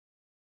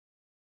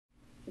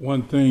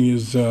One thing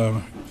is,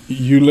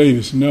 you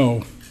ladies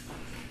know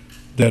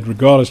that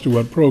regardless of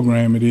what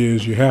program it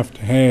is, you have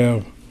to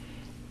have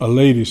a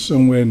lady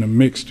somewhere in the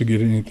mix to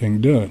get anything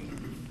done.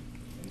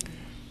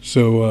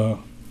 So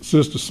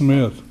Sister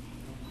Smith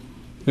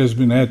has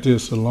been at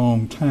this a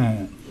long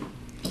time,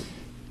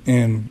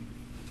 and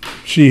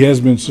she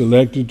has been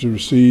selected to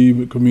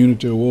receive a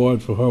community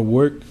award for her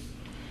work.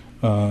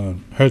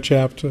 Her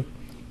chapter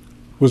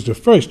was the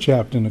first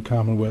chapter in the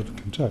Commonwealth of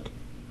Kentucky.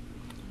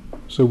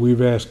 So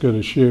we've asked her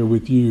to share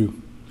with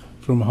you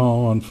from her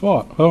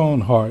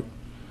own heart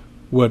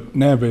what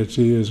NAVETS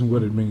is and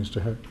what it means to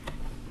her.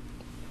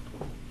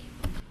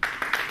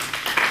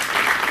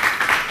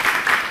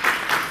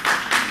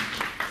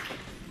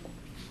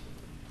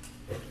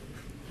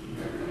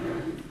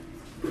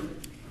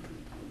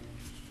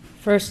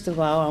 First of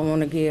all, I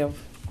want to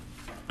give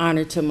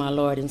honor to my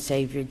Lord and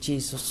Savior,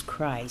 Jesus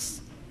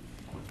Christ,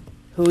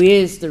 who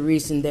is the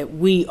reason that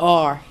we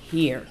are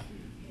here.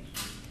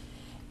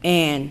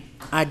 And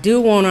I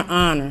do want to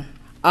honor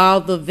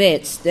all the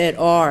vets that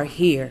are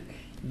here.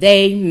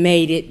 They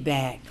made it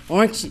back.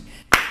 Aren't you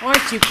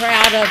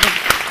proud of them?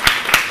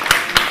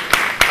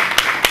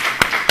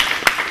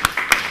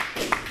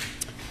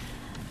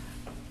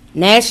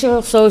 National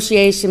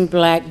Association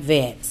Black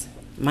Vets.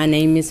 My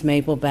name is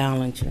Mabel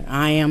Ballinger.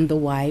 I am the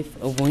wife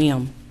of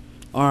William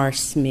R.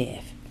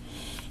 Smith.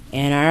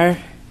 And our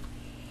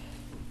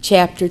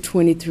Chapter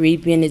 23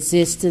 been in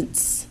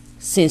existence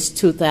since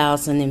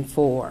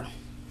 2004.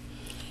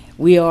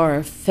 We are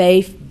a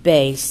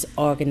faith-based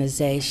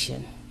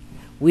organization.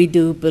 We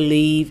do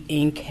believe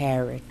in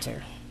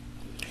character.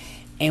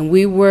 And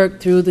we work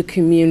through the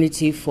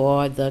community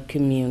for the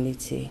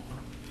community.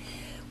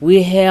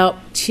 We help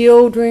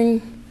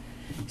children,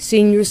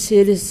 senior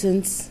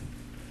citizens,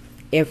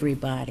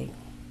 everybody.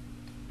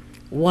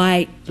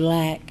 White,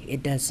 black,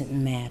 it doesn't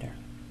matter.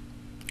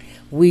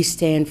 We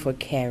stand for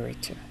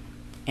character,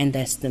 and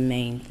that's the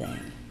main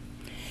thing.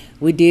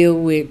 We deal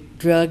with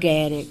drug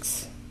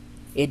addicts.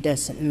 It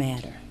doesn't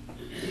matter.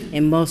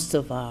 And most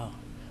of all,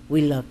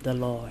 we love the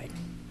Lord.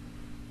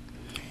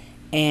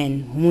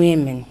 And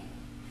women,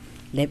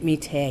 let me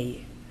tell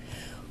you,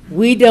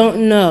 we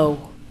don't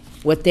know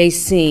what they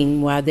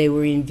seen while they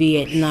were in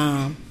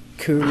Vietnam,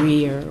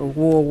 Korea, or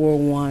World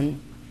War I,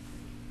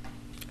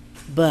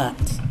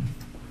 but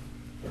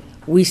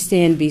we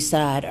stand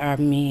beside our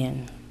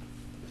men.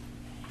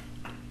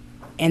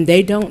 And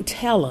they don't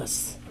tell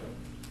us,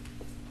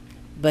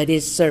 but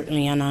it's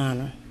certainly an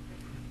honor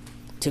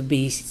to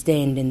be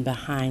standing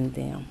behind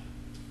them.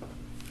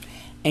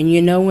 And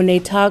you know, when they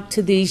talk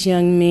to these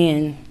young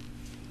men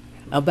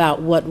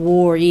about what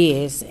war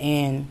is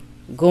and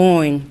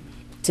going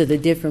to the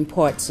different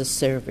parts of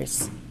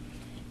service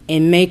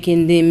and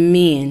making them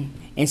men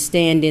and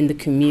stand in the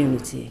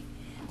community,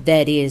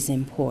 that is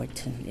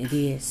important. It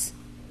is.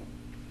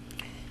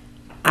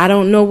 I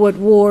don't know what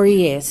war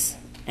is,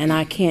 and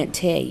I can't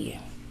tell you.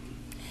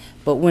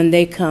 But when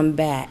they come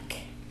back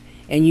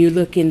and you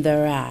look in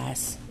their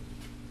eyes,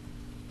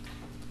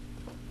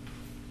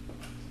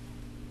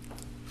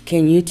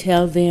 can you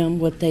tell them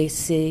what they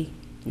see?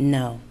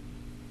 No.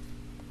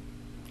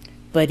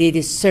 But it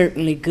is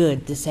certainly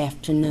good this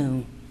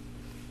afternoon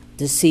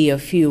to see a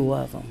few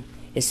of them,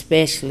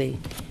 especially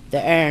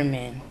the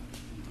airmen.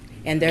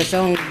 And there's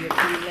only a few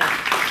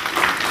left.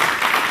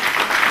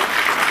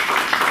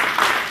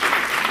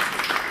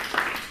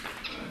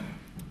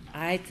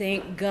 I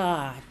thank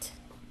God.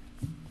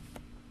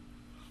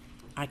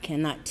 I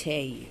cannot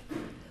tell you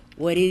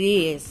what it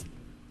is,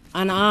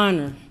 an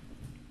honor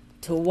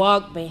to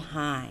walk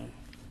behind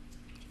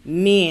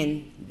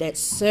men that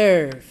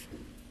serve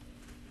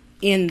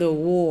in the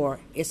war.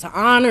 It's an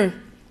honor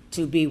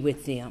to be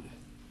with them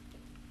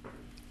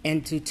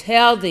and to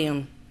tell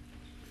them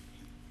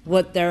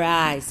what their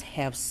eyes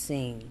have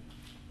seen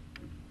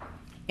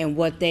and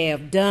what they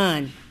have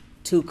done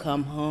to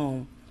come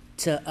home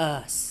to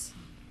us.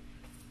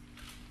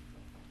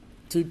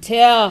 To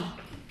tell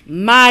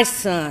my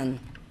son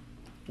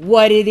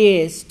what it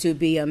is to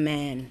be a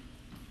man,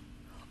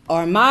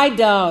 or my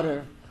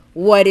daughter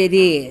what it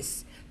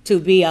is to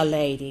be a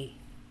lady.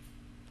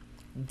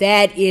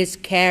 That is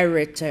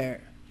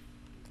character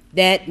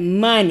that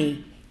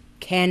money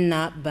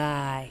cannot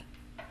buy.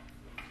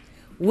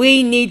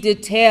 We need to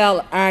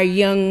tell our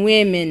young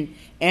women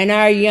and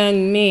our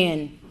young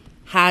men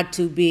how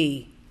to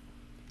be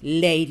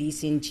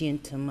ladies and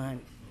gentlemen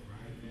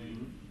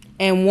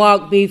and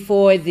walk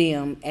before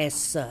them as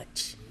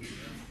such.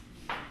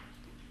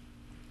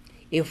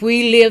 If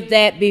we live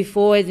that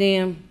before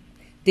them,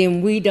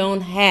 then we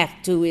don't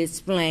have to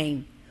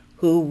explain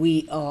who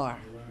we are.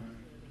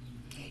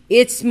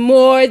 It's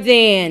more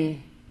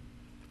than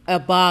a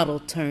bottle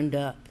turned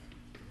up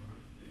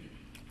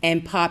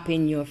and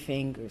popping your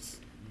fingers.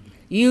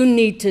 You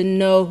need to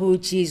know who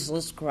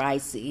Jesus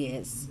Christ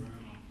is.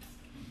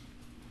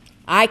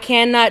 I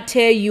cannot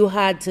tell you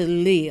how to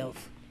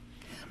live,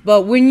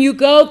 but when you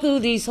go through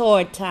these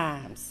hard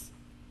times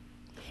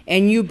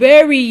and you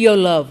bury your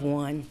loved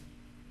one,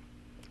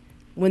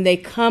 when they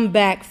come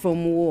back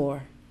from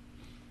war,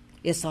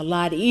 It's a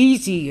lot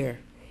easier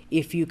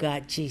if you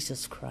got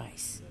Jesus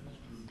Christ.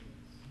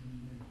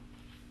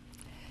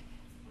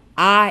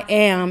 I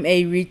am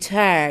a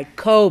retired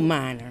coal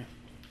miner,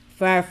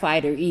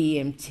 firefighter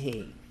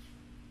EMT,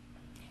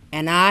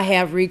 and I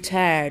have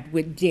retired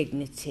with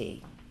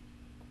dignity.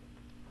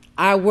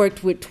 I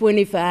worked with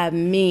 25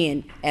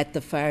 men at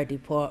the fire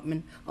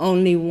department,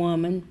 only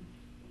woman.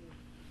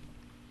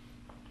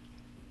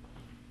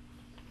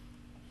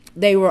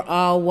 They were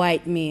all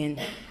white men,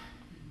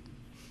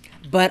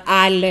 but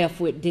I left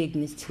with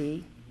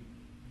dignity.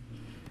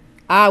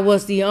 I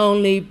was the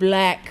only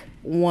black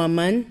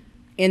woman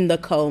in the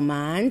coal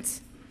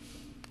mines.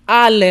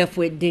 I left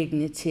with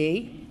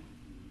dignity.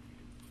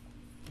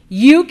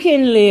 You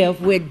can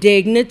live with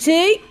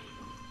dignity.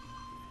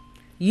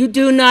 You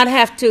do not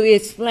have to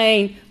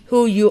explain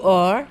who you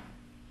are.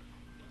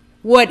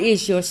 What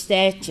is your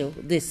statue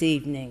this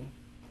evening?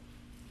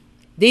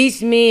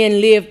 These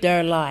men lived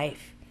their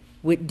life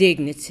with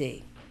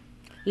dignity.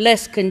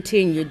 Let's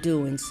continue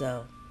doing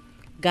so.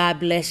 God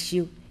bless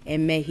you,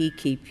 and may He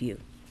keep you.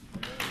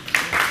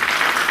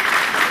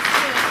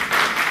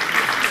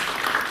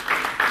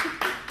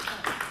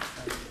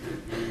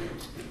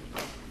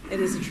 It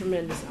is a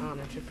tremendous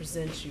honor to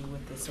present you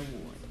with this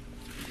award.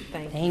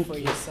 Thank you for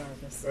your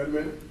service. Wait a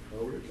minute.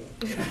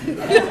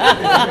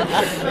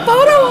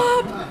 Photo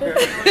op!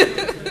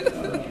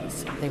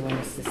 They want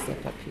us to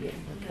step up here.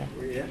 Okay.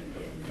 Yeah.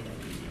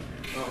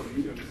 Oh,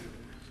 you